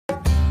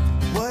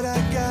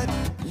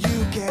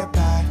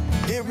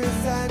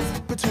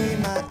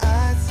between my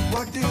eyes.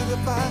 Walked through the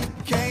fire,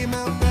 came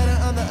out better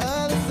on the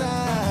other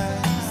side.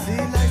 See,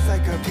 life's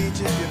like a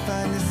beach if you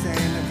find the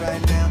sand.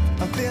 Right now,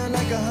 I feel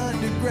like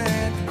 100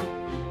 grand.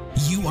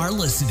 You are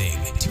listening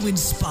to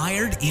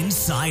Inspired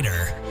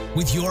Insider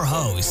with your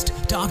host,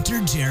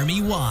 Dr.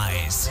 Jeremy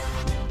Weisz.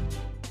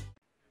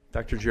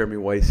 Dr. Jeremy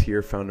Weisz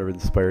here, founder of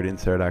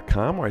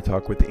InspiredInsider.com, where I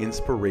talk with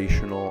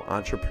inspirational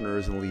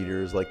entrepreneurs and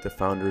leaders like the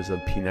founders of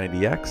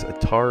P90 X,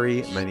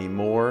 Atari, many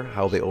more,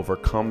 how they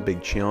overcome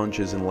big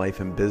challenges in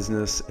life and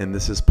business. And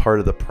this is part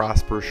of the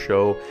Prosper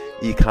Show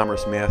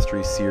e-commerce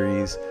mastery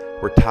series,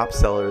 where top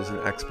sellers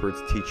and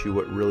experts teach you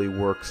what really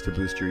works to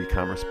boost your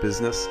e-commerce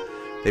business.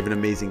 They have an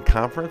amazing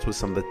conference with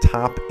some of the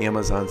top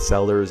Amazon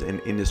sellers and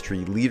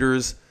industry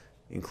leaders,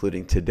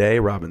 including today,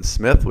 Robin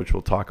Smith, which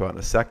we'll talk about in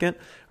a second.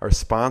 Our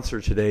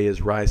sponsor today is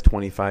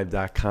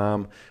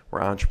Rise25.com,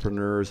 where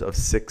entrepreneurs of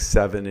 6,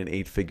 7, and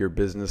 8-figure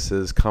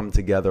businesses come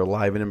together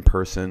live and in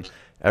person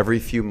every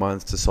few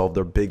months to solve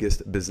their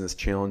biggest business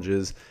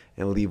challenges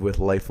and leave with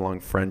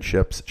lifelong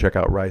friendships. Check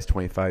out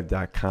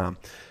Rise25.com.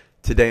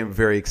 Today, I'm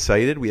very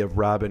excited. We have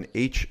Robin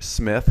H.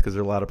 Smith, because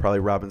there are a lot of probably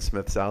Robin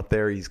Smiths out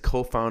there. He's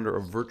co-founder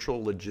of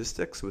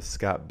VirtualLogistics with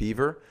Scott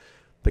Beaver.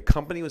 The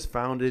company was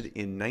founded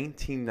in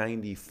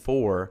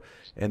 1994,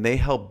 and they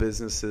help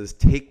businesses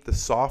take the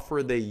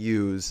software they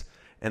use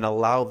and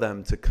allow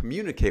them to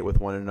communicate with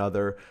one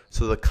another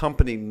so the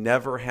company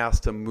never has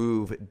to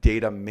move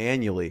data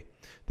manually.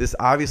 This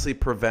obviously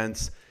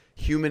prevents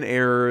human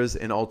errors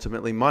and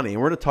ultimately money.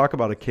 And we're going to talk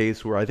about a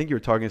case where I think you were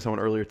talking to someone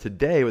earlier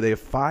today where they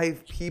have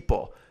 5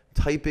 people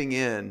typing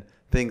in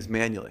things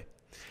manually.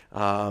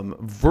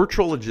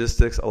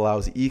 VirtualLogistics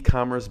allows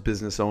e-commerce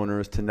business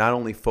owners to not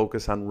only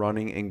focus on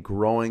running and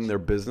growing their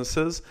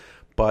businesses,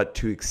 but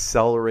to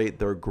accelerate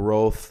their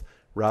growth.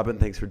 Robin,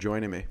 thanks for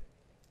joining me.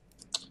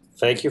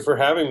 Thank you for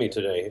having me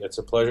today. It's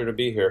a pleasure to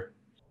be here.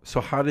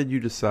 So how did you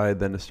decide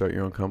then to start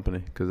your own company?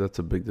 Because that's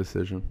a big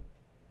decision.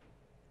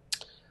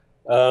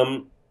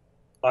 I've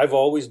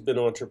always been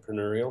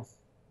entrepreneurial.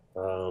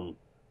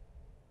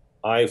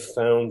 I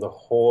found the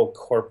whole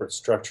corporate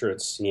structure at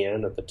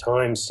CN. At the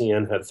time,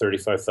 CN had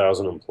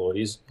 35,000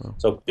 employees,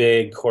 so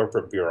big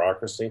corporate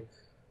bureaucracy.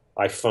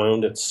 I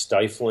found it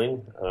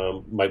stifling.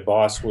 My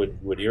boss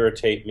would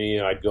irritate me.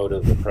 I'd go to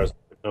the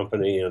president of the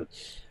company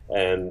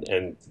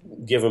and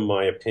give him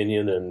my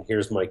opinion, and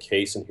here's my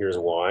case, and here's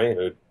why. It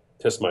would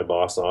piss my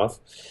boss off.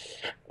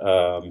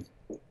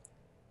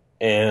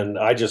 And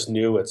I just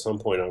knew at some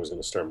point I was going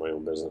to start my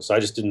own business. I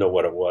just didn't know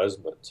what it was,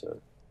 but...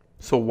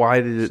 So why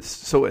did it?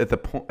 So at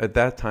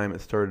that time, it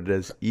started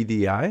as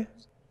EDI.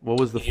 What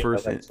was the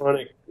first?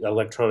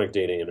 Electronic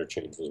data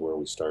interchange was where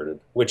we started,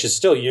 which is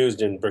still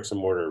used in bricks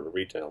and mortar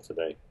retail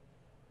today.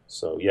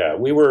 So yeah,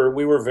 we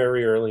were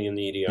very early in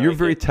the EDI. You're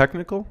very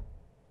technical.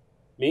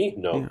 Me?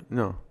 No.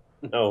 Yeah,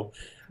 no.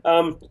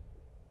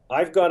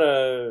 I've got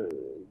a.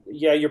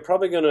 Yeah, you're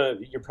probably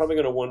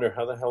gonna wonder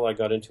how the hell I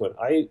got into it.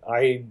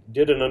 I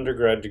did an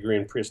undergrad degree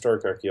in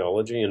prehistoric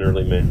archaeology in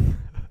early man.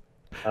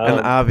 An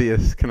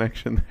obvious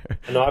connection there.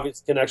 An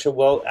obvious connection.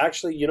 Well,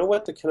 actually, you know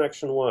what the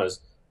connection was?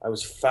 I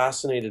was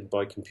fascinated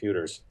by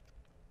computers.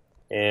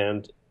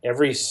 And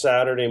every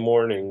Saturday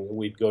morning,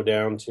 we'd go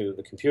down to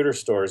the computer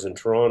stores in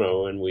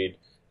Toronto, and we'd,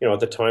 at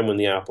the time when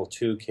the Apple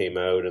II came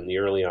out and the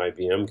early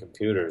IBM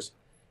computers.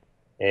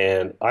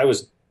 And I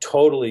was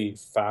totally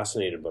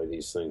fascinated by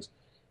these things.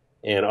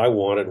 And I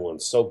wanted one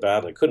so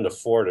badly. I couldn't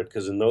afford it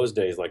because in those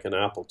days, like an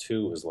Apple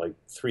II was like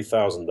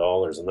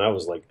 $3,000, and that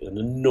was like an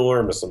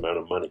enormous amount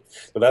of money.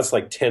 But that's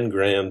like 10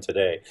 grand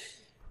today.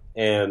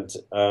 And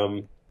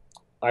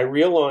I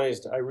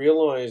realized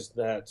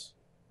that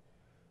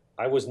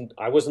I wasn't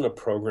a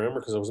programmer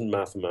because I wasn't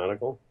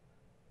mathematical.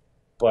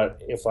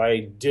 But if I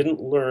didn't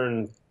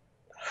learn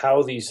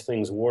how these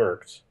things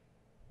worked,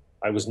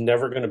 I was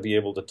never going to be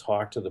able to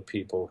talk to the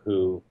people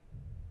who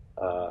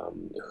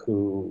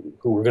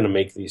were going to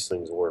make these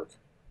things work.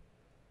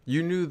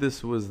 You knew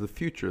this was the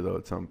future,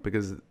 though,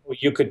 because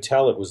you could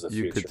tell it was the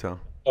future. You could tell.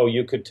 Oh,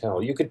 you could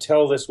tell. You could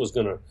tell this was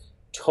going to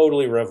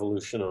totally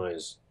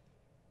revolutionize.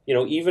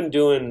 Even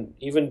doing.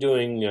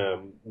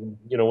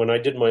 When I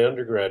did my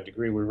undergrad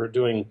degree, we were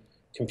doing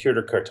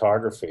computer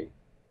cartography,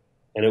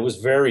 and it was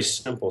very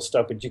simple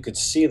stuff, but you could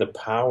see the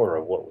power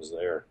of what was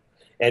there.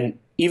 And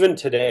even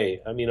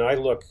today, I mean, I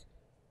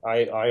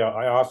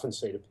often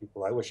say to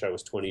people, I wish I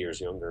was 20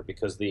 years younger,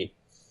 because the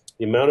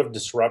amount of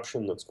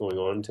disruption that's going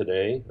on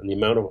today and the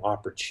amount of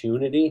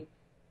opportunity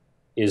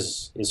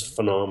is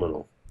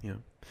phenomenal. Yeah.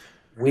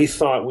 We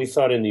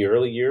thought in the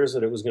early years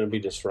that it was going to be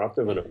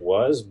disruptive, and it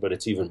was, but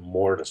it's even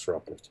more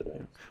disruptive today.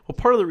 Yeah. Well,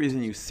 part of the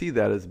reason you see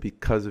that is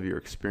because of your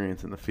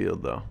experience in the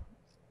field, though.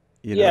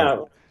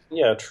 Yeah,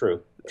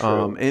 true.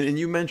 And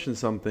you mentioned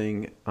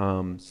something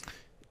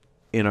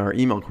in our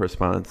email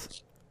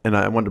correspondence, and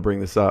I wanted to bring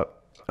this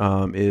up,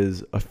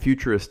 is a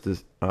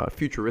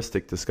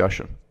futuristic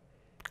discussion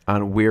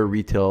on where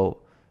retail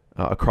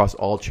across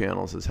all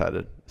channels is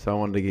headed. So I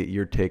wanted to get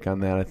your take on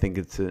that. I think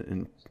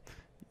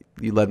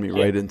you led me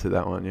right into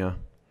that one. Yeah.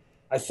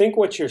 I think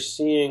what you're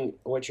seeing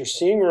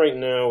right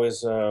now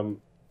is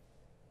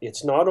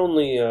it's not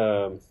only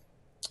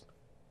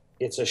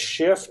it's a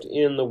shift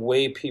in the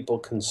way people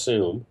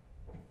consume.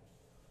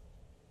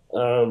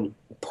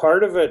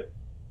 Part of it,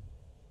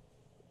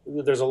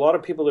 there's a lot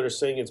of people that are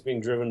saying it's being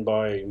driven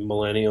by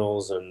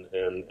millennials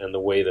and the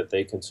way that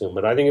they consume,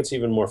 but I think it's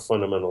even more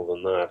fundamental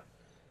than that.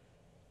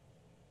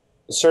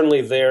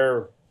 Certainly,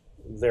 they're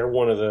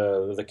one of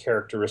the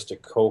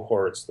characteristic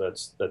cohorts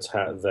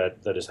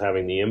that is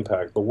having the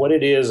impact. But what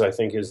it is, I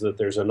think, is that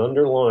there's an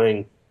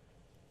underlying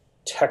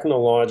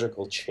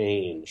technological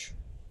change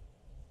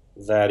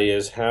that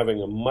is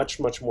having a much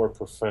more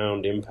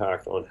profound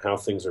impact on how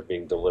things are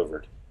being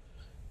delivered.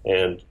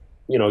 And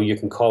you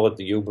can call it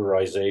the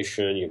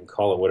Uberization, you can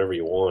call it whatever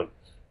you want,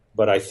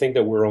 but I think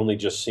that we're only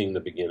just seeing the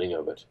beginning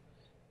of it.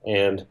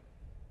 And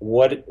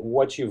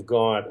what you've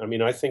got, I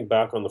mean, I think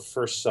back on the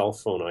first cell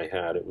phone I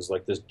had. It was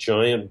like this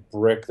giant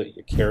brick that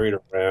you carried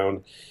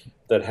around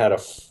that had a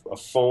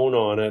phone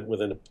on it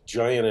with a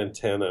giant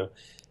antenna.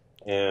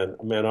 And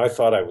man, I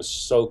thought I was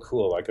so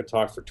cool. I could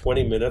talk for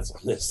 20 minutes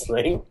on this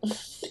thing.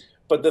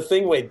 But the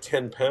thing weighed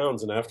 10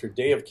 pounds, and after a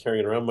day of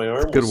carrying it around, my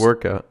arm was... Good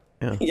workout.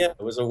 Yeah. Yeah,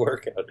 it was a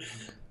workout.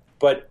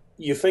 But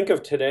you think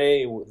of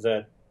today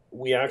that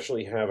we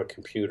actually have a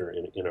computer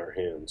in our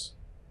hands.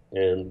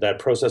 And that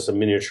process of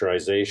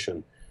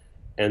miniaturization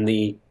and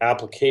the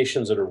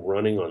applications that are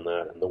running on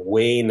that, and the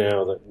way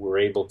now that we're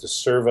able to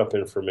serve up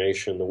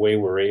information, the way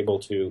we're able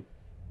to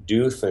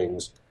do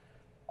things,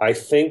 I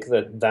think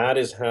that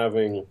is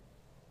having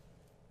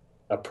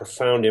a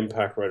profound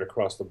impact right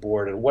across the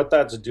board. And what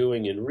that's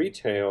doing in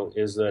retail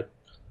is that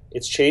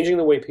it's changing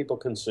the way people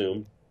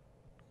consume,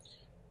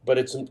 but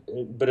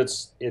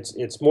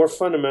it's more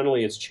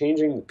fundamentally, it's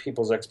changing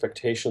people's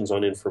expectations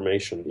on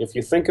information. If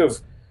you think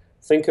of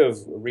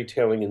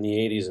retailing in the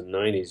 80s and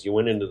 90s, you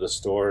went into the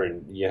store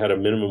and you had a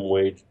minimum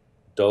wage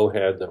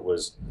doughhead that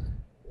was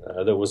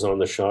on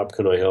the shop.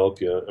 Can I help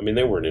you? I mean,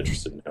 they weren't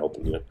interested in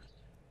helping you.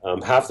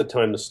 Half the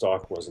time the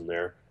stock wasn't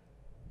there.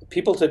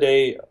 People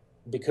today,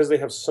 because they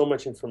have so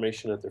much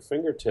information at their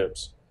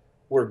fingertips,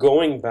 we're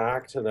going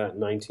back to that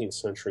 19th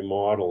century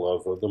model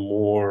of the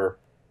more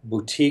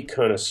boutique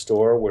kind of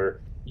store where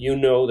you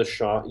knew the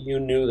shop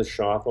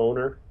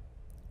owner.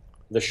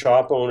 The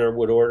shop owner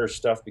would order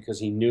stuff because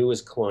he knew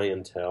his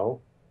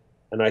clientele.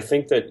 And I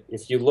think that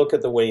if you look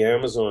at the way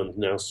Amazon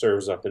now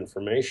serves up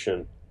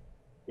information,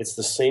 it's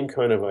the same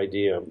kind of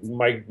idea.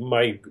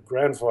 My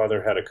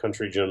grandfather had a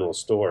Country General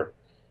store.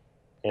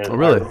 And oh,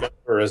 really? I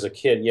remember as a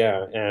kid,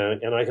 yeah.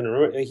 And I can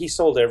remember, he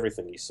sold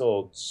everything. He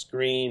sold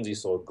screens, he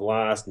sold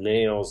glass,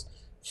 nails,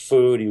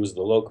 food. He was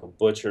the local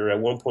butcher. At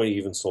one point, he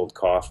even sold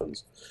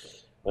coffins.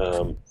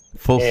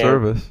 Full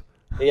service.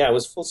 Yeah, it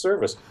was full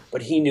service.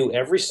 But he knew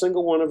every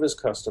single one of his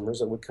customers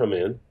that would come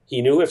in.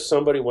 He knew if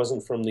somebody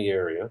wasn't from the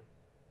area.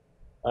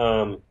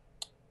 And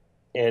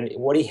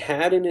what he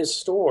had in his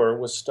store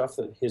was stuff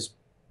that his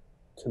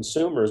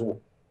consumers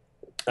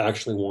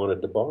actually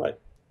wanted to buy.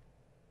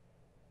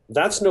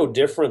 That's no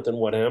different than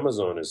what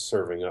Amazon is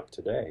serving up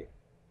today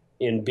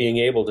in being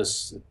able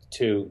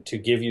to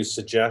give you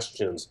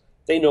suggestions.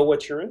 They know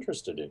what you're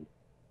interested in.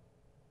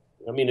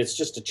 I mean, it's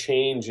just a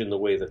change in the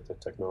way that the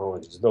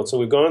technology is built. So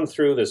we've gone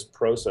through this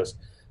process.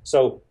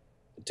 So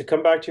to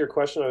come back to your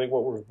question, I think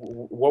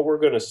what we're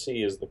going to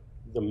see is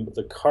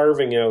the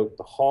carving out,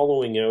 the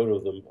hollowing out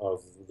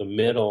of the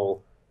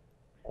middle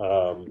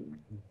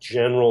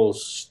general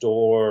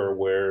store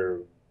where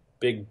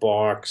big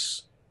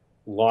box,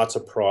 lots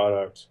of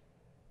product,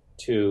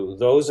 to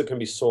those that can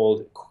be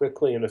sold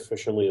quickly and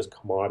efficiently as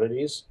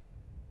commodities,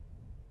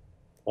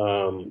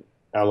 a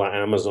la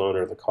Amazon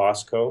or the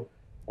Costco,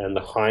 and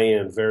the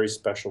high-end, very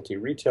specialty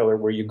retailer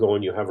where you go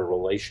and you have a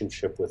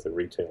relationship with the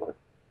retailer.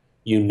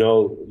 You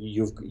know,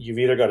 you've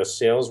either got a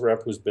sales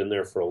rep who's been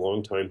there for a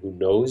long time who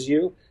knows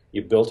you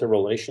built a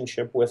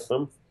relationship with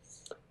them,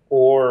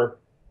 or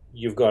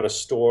you've got a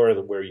store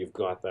where you've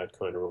got that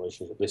kind of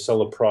relationship. They sell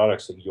the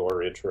products that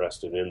you're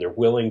interested in. They're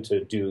willing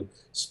to do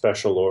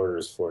special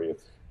orders for you.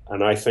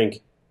 And I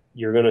think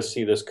you're going to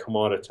see this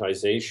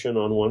commoditization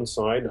on one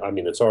side. I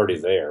mean, it's already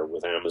there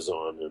with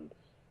Amazon and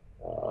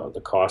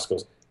the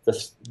Costco's.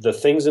 The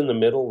things in the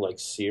middle, like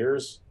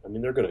Sears, I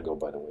mean, they're going to go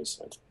by the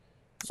wayside.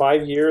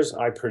 5 years,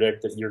 I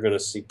predict that you're going to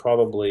see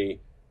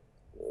probably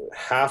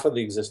half of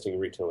the existing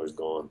retailers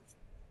gone.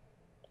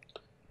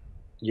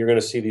 You're going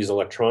to see these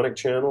electronic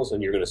channels,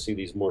 and you're going to see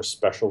these more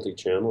specialty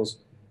channels.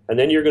 And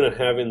then you're going to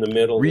have in the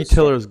middle...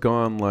 Retailers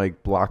gone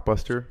like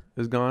Blockbuster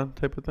is gone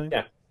type of thing?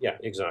 Yeah,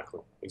 exactly.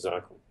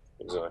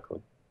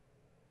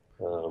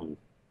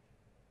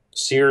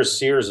 Sears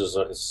is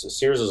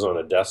on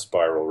a death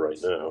spiral right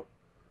now.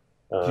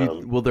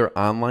 Will their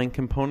online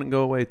component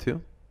go away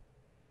too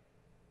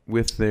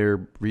with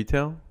their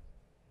retail?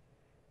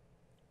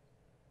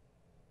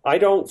 I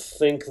don't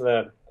think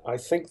that. I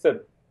think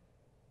that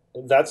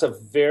that's a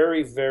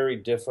very, very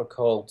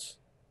difficult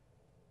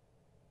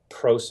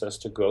process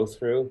to go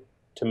through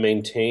to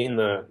maintain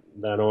that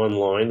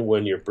online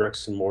when your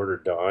bricks and mortar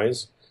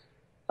dies.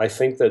 I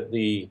think that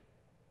the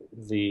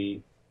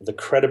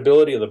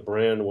credibility of the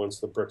brand once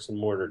the bricks and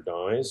mortar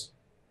dies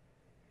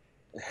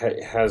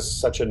has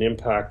such an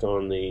impact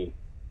on the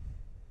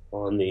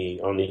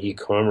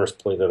e-commerce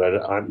play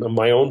that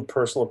my own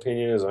personal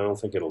opinion is I don't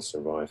think it'll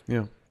survive.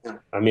 Yeah.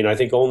 I mean, I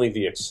think only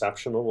the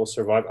exceptional will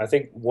survive. I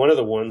think one of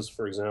the ones,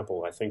 for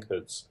example, I think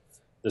that's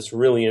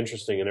really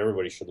interesting and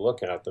everybody should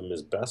look at them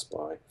is Best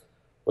Buy.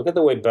 Look at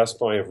the way Best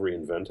Buy have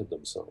reinvented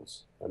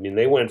themselves. I mean,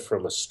 they went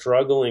from a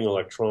struggling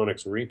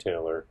electronics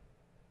retailer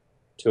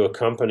to a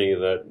company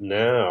that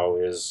now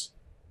is,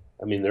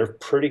 I mean, they're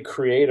pretty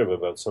creative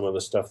about some of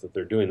the stuff that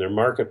they're doing. Their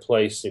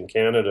marketplace in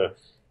Canada,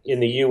 in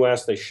the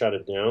US, they shut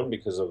it down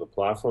because of the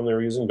platform they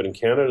were using, but in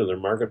Canada, their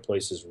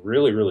marketplace is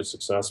really, really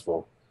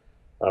successful.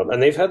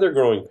 And they've had their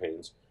growing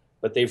pains,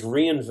 but they've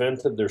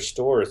reinvented their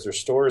stores. Their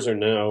stores are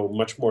now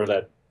much more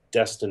that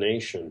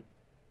destination.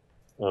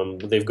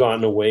 They've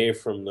gotten away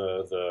from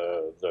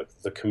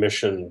the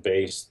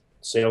commission-based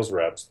sales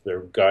reps.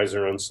 Their guys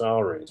are on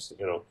salaries,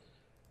 you know.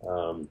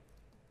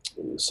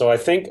 So I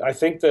think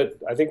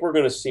we're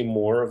going to see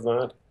more of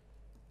that.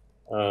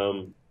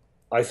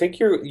 I think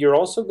you're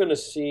also going to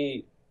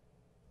see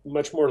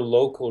much more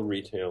local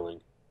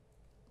retailing,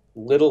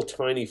 little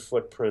tiny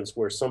footprints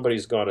where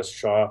somebody's got a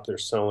shop. They're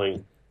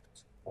selling,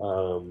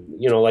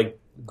 you know, like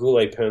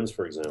Goulet pens,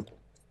 for example.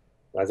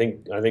 I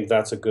think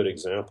that's a good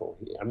example.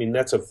 I mean,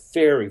 that's a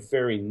very,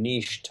 very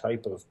niche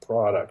type of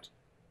product.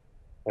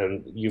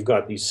 And you've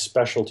got these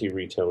specialty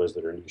retailers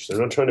that are niche. They're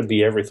not trying to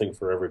be everything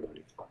for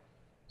everybody.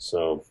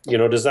 So, you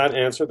know, does that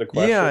answer the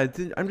question?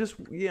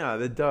 Yeah,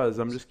 it does.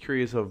 I'm just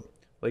curious of,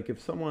 like,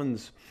 if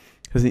someone's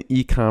has an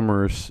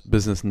e-commerce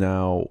business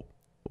now,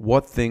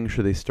 what things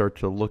should they start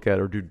to look at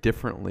or do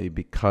differently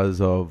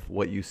because of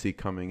what you see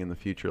coming in the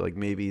future? Like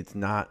maybe it's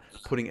not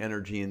putting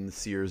energy in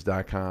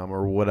Sears.com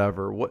or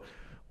whatever. What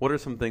are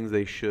some things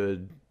they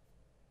should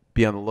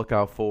be on the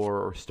lookout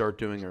for or start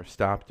doing or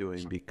stop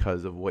doing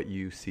because of what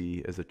you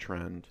see as a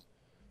trend?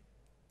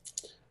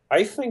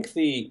 I think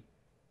the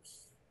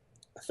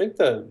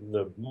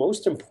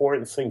most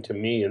important thing to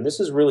me, and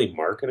this is really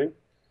marketing,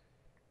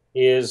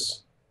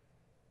 is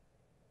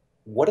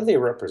what do they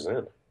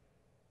represent?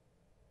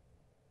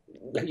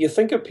 You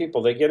think of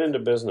people, they get into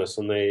business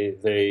and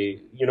they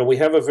you know, we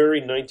have a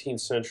very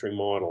 19th century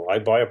model. I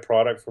buy a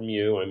product from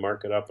you, I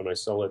mark it up, and I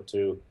sell it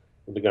to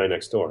the guy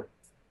next door.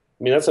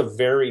 I mean, that's a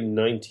very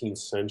 19th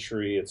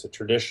century, it's a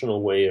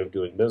traditional way of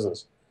doing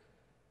business.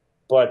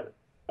 But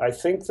I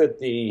think what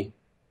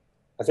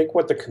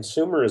the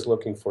consumer is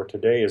looking for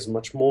today is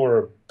much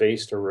more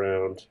based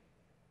around,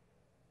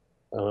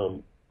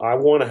 I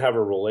want to have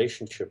a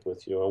relationship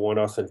with you. I want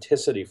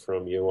authenticity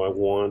from you. I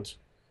want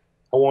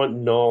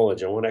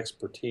knowledge. I want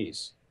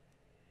expertise.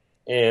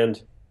 And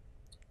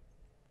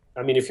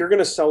I mean, if you're going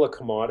to sell a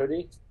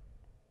commodity,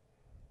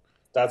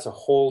 that's a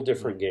whole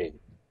different game,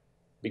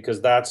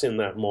 because that's in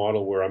that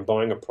model where I'm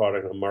buying a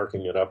product, I'm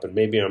marking it up, and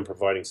maybe I'm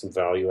providing some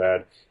value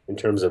add in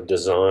terms of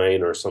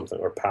design or something,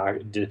 or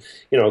you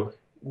know,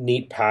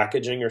 neat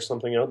packaging or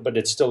something else, but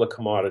it's still a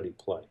commodity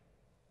play.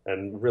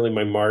 And really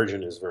my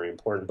margin is very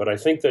important. But I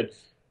think that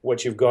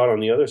what you've got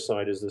on the other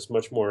side is this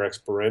much more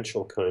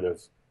experiential kind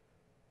of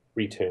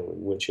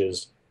retailing, which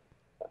is,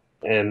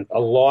 and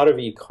a lot of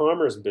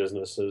e-commerce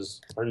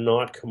businesses are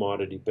not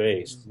commodity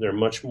based. They're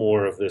much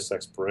more of this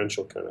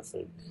experiential kind of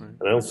thing.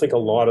 And I don't think a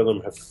lot of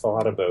them have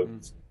thought about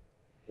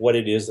what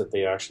it is that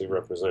they actually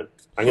represent.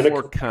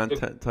 More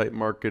content type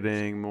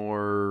marketing,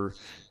 more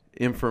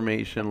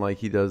information, like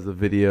he does the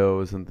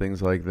videos and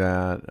things like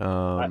that.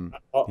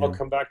 I'll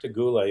come back to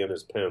Goulet and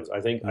his pens. I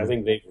think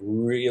they've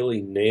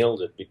really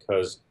nailed it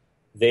because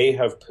they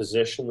have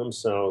positioned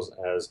themselves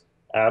as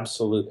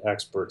absolute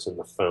experts in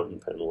the fountain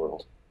pen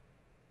world.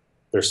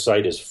 Their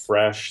site is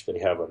fresh. They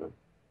have a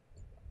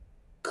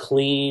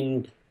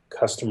clean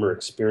customer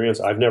experience.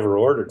 I've never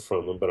ordered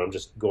from them, but I'm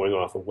just going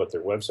off of what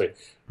their website.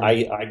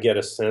 I get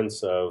a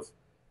sense of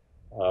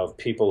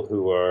people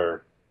who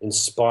are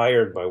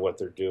inspired by what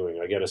they're doing.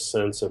 I get a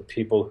sense of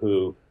people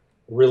who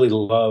really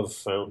love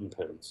fountain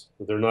pens.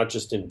 They're not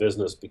just in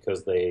business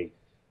because they,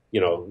 you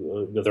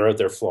know, they're out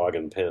there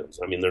flogging pens.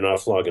 I mean, they're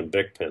not flogging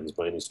Bic pens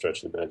by any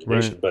stretch of the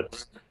imagination,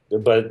 but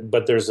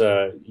there's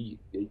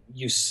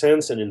you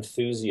sense an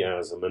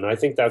enthusiasm, and I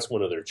think that's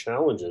one of their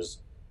challenges,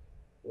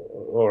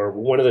 or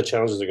one of the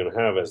challenges they're going to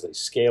have as they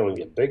scale and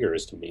get bigger,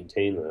 is to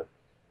maintain that.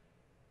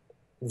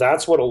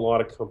 That's what a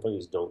lot of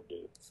companies don't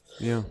do.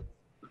 Yeah.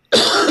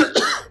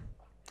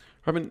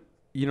 Robin,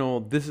 you know,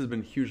 this has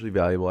been hugely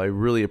valuable. I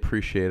really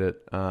appreciate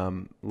it.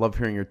 Love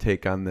hearing your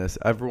take on this.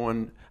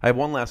 Everyone, I have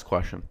one last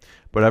question,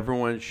 but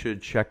everyone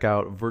should check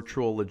out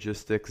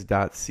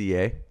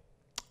VirtualLogistics.ca,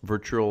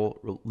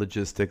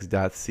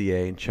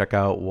 VirtualLogistics.ca, and check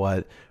out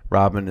what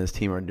Robin and his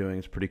team are doing.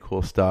 It's pretty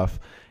cool stuff.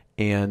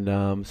 And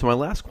so my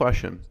last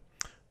question,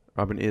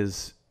 Robin,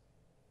 is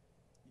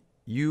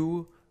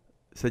you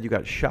said you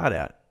got shot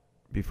at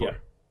before. Yeah.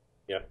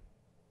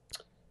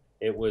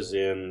 It was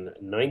in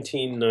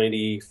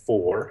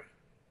 1994,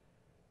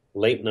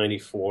 late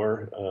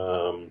 94.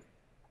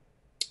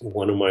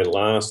 One of my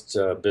last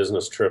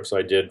business trips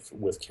I did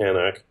with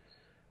Canuck,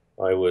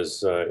 I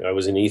was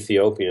in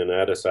Ethiopia, in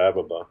Addis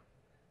Ababa,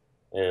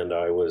 and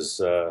I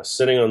was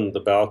sitting on the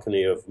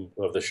balcony of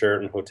the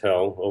Sheraton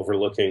Hotel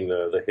overlooking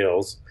the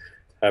hills,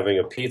 having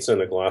a pizza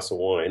and a glass of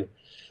wine.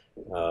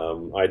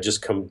 I'd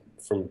just come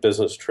from a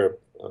business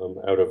trip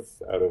out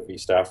of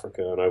East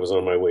Africa, and I was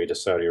on my way to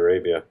Saudi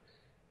Arabia,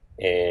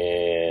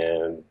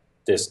 and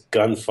this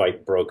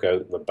gunfight broke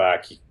out in the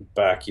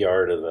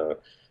backyard of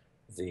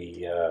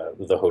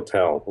the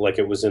hotel. Like,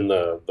 it was in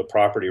the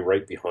property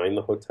right behind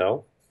the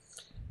hotel,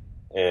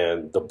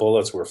 and the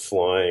bullets were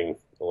flying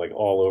like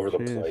all over the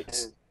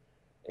place.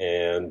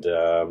 And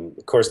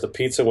of course, the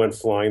pizza went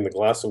flying. The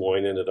glass of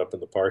wine ended up in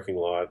the parking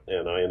lot,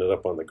 and I ended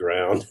up on the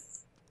ground.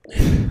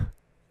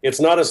 It's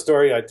not a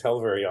story I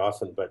tell very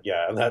often, but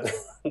yeah, that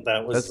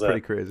was that's pretty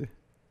crazy.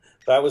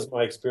 That was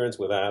my experience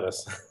with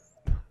Addis.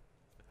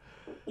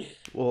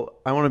 Well,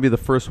 I want to be the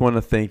first one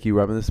to thank you,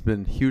 Robin. This has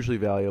been hugely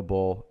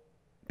valuable.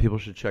 People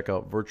should check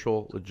out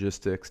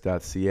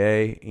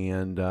virtuallogistics.ca,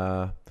 and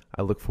I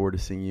look forward to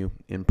seeing you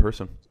in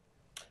person.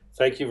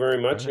 Thank you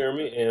very much,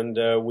 Jeremy, and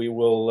we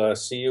will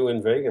see you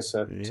in Vegas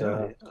at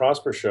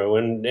Prosper Show.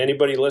 And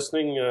anybody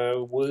listening,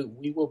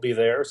 we will be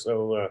there,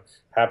 so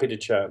happy to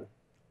chat.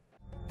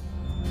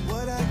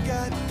 What I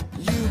got,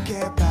 you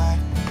can't buy.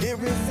 It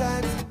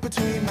resides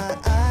between my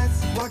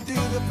eyes. Walked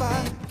through the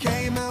fire,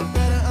 came out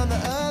better on the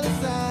other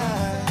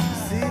side.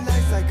 See,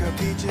 life's like a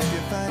beach if you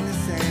find the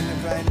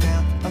sand right now.